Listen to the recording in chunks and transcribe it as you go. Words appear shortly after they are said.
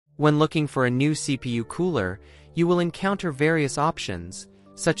When looking for a new CPU cooler, you will encounter various options,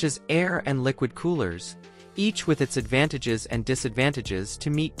 such as air and liquid coolers, each with its advantages and disadvantages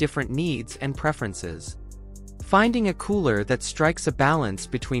to meet different needs and preferences. Finding a cooler that strikes a balance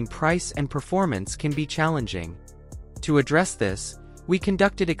between price and performance can be challenging. To address this, we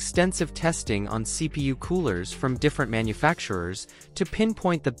conducted extensive testing on CPU coolers from different manufacturers to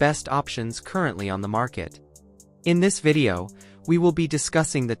pinpoint the best options currently on the market. In this video, we will be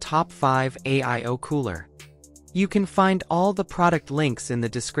discussing the top 5 AIO cooler. You can find all the product links in the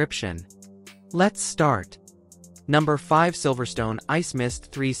description. Let's start. Number 5, Silverstone Ice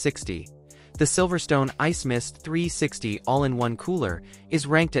Mist 360. The Silverstone Ice Mist 360 all-in-one cooler is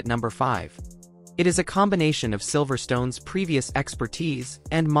ranked at number 5. It is a combination of Silverstone's previous expertise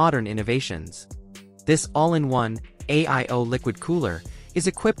and modern innovations. This all-in-one AIO liquid cooler is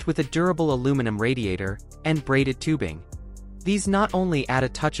equipped with a durable aluminum radiator and braided tubing. These not only add a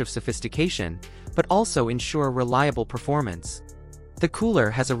touch of sophistication, but also ensure reliable performance. The cooler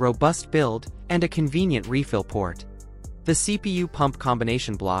has a robust build and a convenient refill port. The CPU pump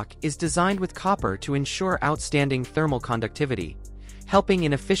combination block is designed with copper to ensure outstanding thermal conductivity, helping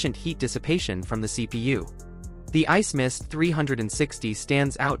in efficient heat dissipation from the CPU. The Ice Mist 360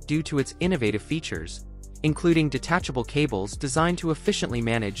 stands out due to its innovative features, including detachable cables designed to efficiently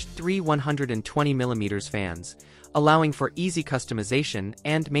manage 3 120mm fans, allowing for easy customization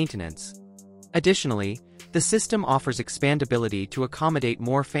and maintenance. Additionally, the system offers expandability to accommodate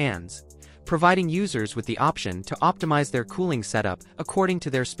more fans, providing users with the option to optimize their cooling setup according to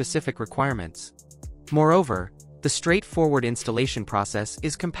their specific requirements. Moreover, the straightforward installation process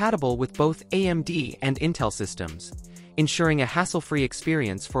is compatible with both AMD and Intel systems, ensuring a hassle-free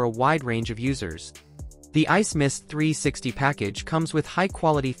experience for a wide range of users. The Ice Mist 360 package comes with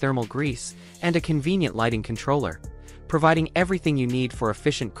high-quality thermal grease and a convenient lighting controller, providing everything you need for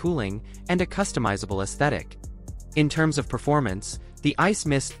efficient cooling and a customizable aesthetic. In terms of performance, the Ice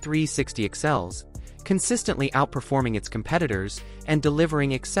Mist 360 excels, consistently outperforming its competitors and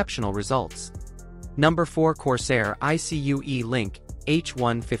delivering exceptional results. Number 4, Corsair AIO Link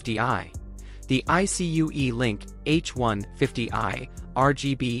H150i. The AIO Link H150i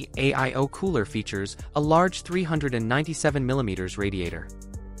RGB AIO cooler features a large 397mm radiator.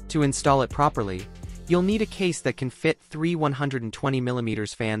 To install it properly, you'll need a case that can fit 3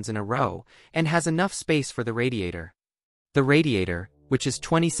 120mm fans in a row and has enough space for the radiator. The radiator, which is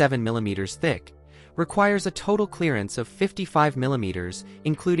 27mm thick, requires a total clearance of 55mm,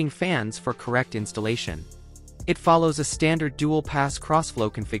 including fans for correct installation. It follows a standard dual-pass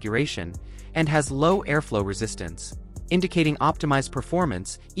crossflow configuration and has low airflow resistance, indicating optimized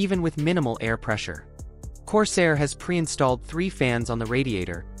performance even with minimal air pressure. Corsair has pre-installed 3 fans on the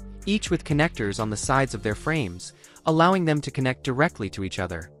radiator, each with connectors on the sides of their frames, allowing them to connect directly to each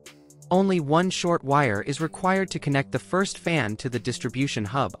other. Only one short wire is required to connect the first fan to the distribution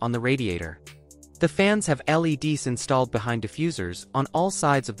hub on the radiator. The fans have LEDs installed behind diffusers on all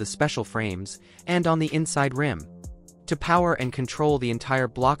sides of the special frames and on the inside rim. To power and control the entire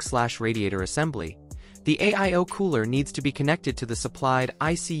block/radiator assembly, the AIO cooler needs to be connected to the supplied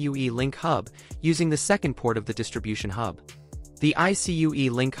AIO Link hub using the second port of the distribution hub. The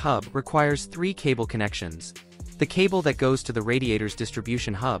AIO Link hub requires 3 cable connections: the cable that goes to the radiator's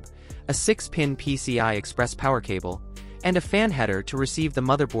distribution hub, a 6-pin PCI Express power cable, and a fan header to receive the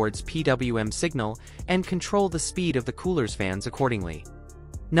motherboard's PWM signal and control the speed of the cooler's fans accordingly.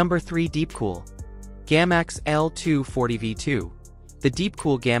 Number 3, Deepcool Gammax L240V2. The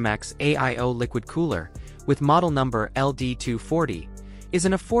Deepcool Gammax AIO liquid cooler, with model number LD240, is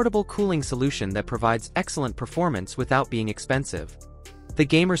an affordable cooling solution that provides excellent performance without being expensive. The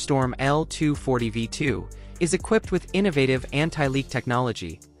GamerStorm L240V2 is equipped with innovative anti-leak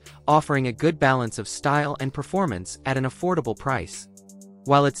technology, offering a good balance of style and performance at an affordable price.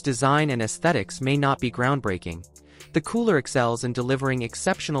 While its design and aesthetics may not be groundbreaking, the cooler excels in delivering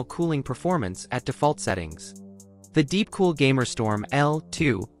exceptional cooling performance at default settings. The Deepcool GamerStorm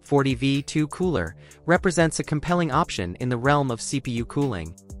L240V2 cooler represents a compelling option in the realm of CPU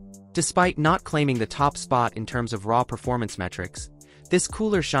cooling. Despite not claiming the top spot in terms of raw performance metrics, this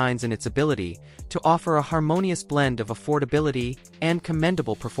cooler shines in its ability to offer a harmonious blend of affordability and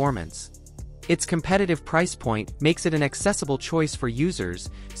commendable performance. Its competitive price point makes it an accessible choice for users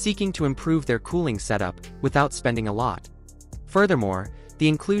seeking to improve their cooling setup without spending a lot. Furthermore, the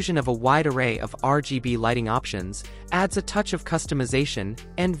inclusion of a wide array of RGB lighting options adds a touch of customization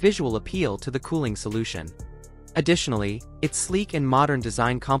and visual appeal to the cooling solution. Additionally, its sleek and modern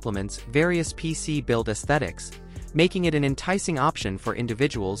design complements various PC build aesthetics, making it an enticing option for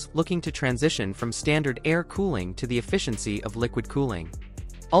individuals looking to transition from standard air cooling to the efficiency of liquid cooling.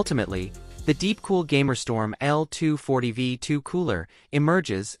 Ultimately, the Deepcool GamerStorm L240V2 cooler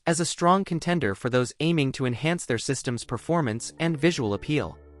emerges as a strong contender for those aiming to enhance their system's performance and visual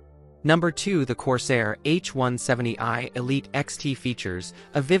appeal. Number 2, the Corsair H170i Elite XT features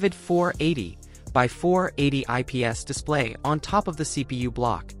a vivid 480 by 480 IPS display on top of the CPU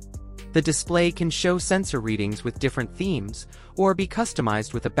block. The display can show sensor readings with different themes, or be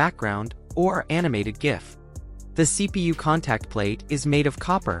customized with a background or animated GIF. The CPU contact plate is made of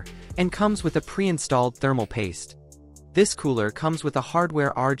copper and comes with a pre-installed thermal paste. This cooler comes with a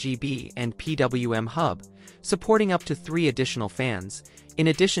hardware RGB and PWM hub, supporting up to 3 additional fans, in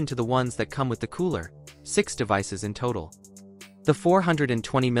addition to the ones that come with the cooler, 6 devices in total. The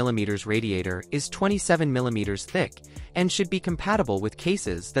 420mm radiator is 27mm thick and should be compatible with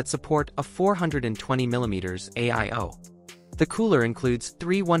cases that support a 420mm AIO. The cooler includes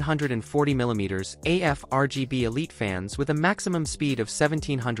 3 140mm AF RGB Elite fans with a maximum speed of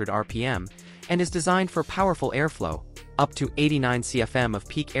 1700 RPM and is designed for powerful airflow, up to 89 CFM of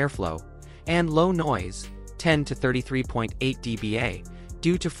peak airflow, and low noise, 10 to 33.8 dBA,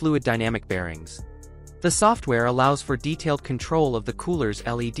 due to fluid dynamic bearings. The software allows for detailed control of the cooler's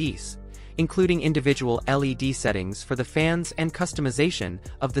LEDs, including individual LED settings for the fans and customization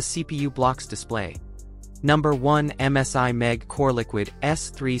of the CPU block's display. Number 1, MSI Core Liquid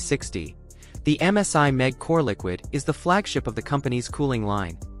S360. The MSI Core Liquid is the flagship of the company's cooling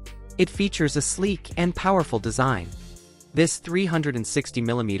line. It features a sleek and powerful design. This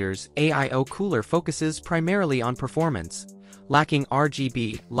 360mm AIO cooler focuses primarily on performance, lacking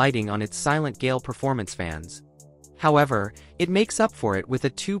RGB lighting on its silent gale performance fans. However, it makes up for it with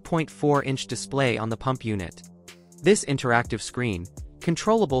a 2.4-inch display on the pump unit. This interactive screen,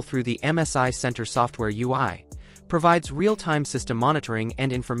 controllable through the MSI Center software UI, provides real-time system monitoring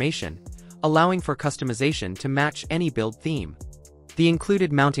and information, allowing for customization to match any build theme. The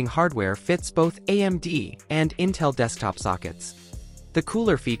included mounting hardware fits both AMD and Intel desktop sockets. The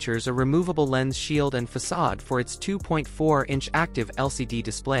cooler features a removable lens shield and facade for its 2.4-inch active LCD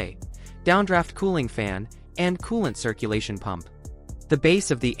display, downdraft cooling fan, and coolant circulation pump. The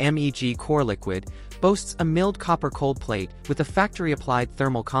base of the MSI Core Liquid boasts a milled copper cold plate with a factory-applied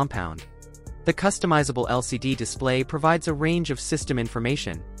thermal compound. The customizable LCD display provides a range of system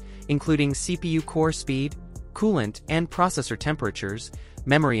information, including CPU core speed, coolant and processor temperatures,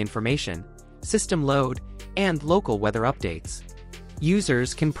 memory information, system load, and local weather updates.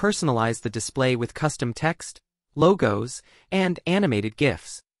 Users can personalize the display with custom text, logos, and animated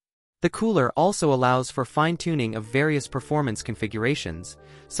GIFs. The cooler also allows for fine-tuning of various performance configurations,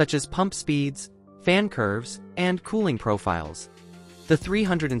 such as pump speeds, fan curves, and cooling profiles. The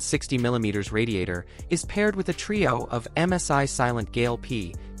 360mm radiator is paired with a trio of MSI Silent Gale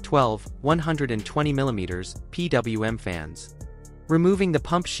P12 120mm PWM fans. Removing the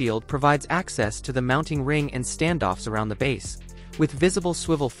pump shield provides access to the mounting ring and standoffs around the base, with visible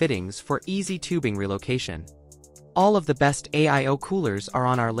swivel fittings for easy tubing relocation. All of the best AIO coolers are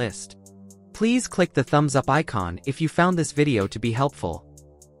on our list. Please click the thumbs up icon if you found this video to be helpful.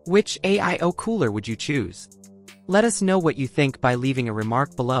 Which AIO cooler would you choose? Let us know what you think by leaving a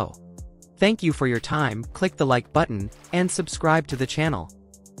remark below. Thank you for your time. Click the like button and subscribe to the channel.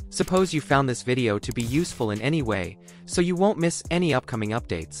 Suppose you found this video to be useful in any way, so you won't miss any upcoming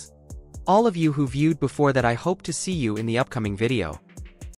updates. All of you who viewed before that, I hope to see you in the upcoming video.